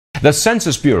The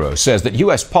Census Bureau says that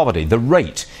U.S. poverty, the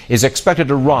rate, is expected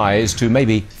to rise to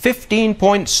maybe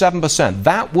 15.7%.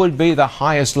 That would be the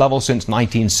highest level since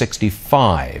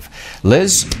 1965.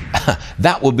 Liz,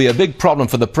 that would be a big problem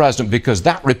for the president because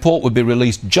that report would be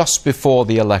released just before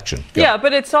the election. Go. Yeah,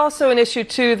 but it's also an issue,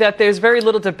 too, that there's very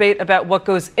little debate about what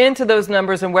goes into those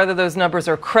numbers and whether those numbers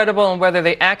are credible and whether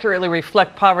they accurately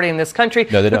reflect poverty in this country.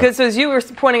 No, they don't. Because as you were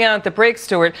pointing out at the break,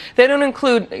 Stuart, they don't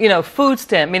include, food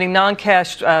stamp, meaning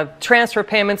non-cash transfer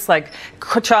payments like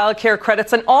child care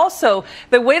credits, and also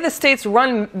the way the states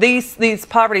run these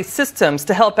poverty systems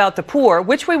to help out the poor,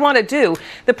 which we want to do.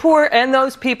 The poor and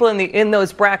those people in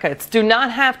those brackets do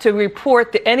not have to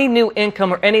report any new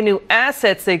income or any new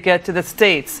assets they get to the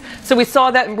states. So we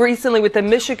saw that recently with the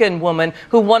Michigan woman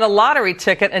who won a lottery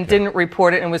ticket and didn't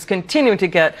report it and was continuing to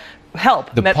get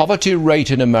help. The poverty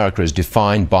rate in America is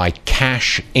defined by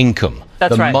cash income.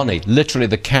 That's right. The money, literally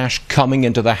the cash coming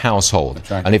into the household.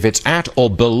 That's right. And if it's at or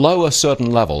below a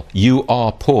certain level, you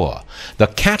are poor. The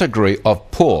category of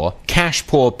poor, cash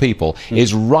poor people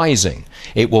is rising.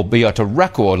 It will be at a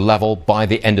record level by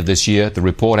the end of this year, the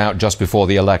report out just before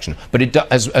the election. But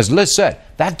as Liz said,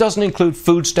 that doesn't include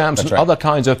food stamps and other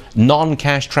kinds of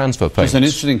non-cash transfer payments. There's an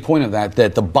interesting point of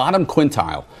that the bottom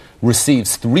quintile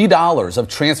receives $3 of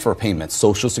transfer payments,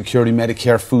 Social Security,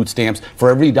 Medicare, food stamps, for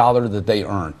every dollar that they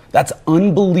earn. That's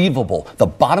unbelievable. The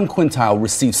bottom quintile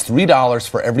receives $3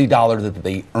 for every dollar that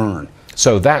they earn.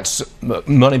 So that's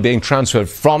money being transferred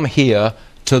from here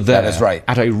to there. That is right.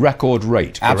 At a record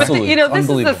rate. Absolutely. But this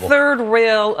is the third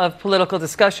rail of political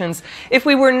discussions. If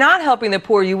we were not helping the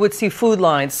poor, you would see food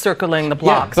lines circling the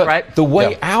blocks, but right? The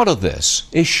way out of this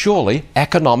is surely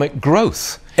economic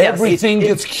growth. Everything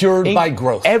gets cured by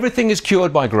growth. Everything is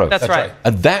cured by growth. That's right.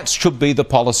 And that should be the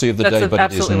policy of the day,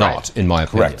 but it is not, in my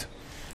opinion. Correct.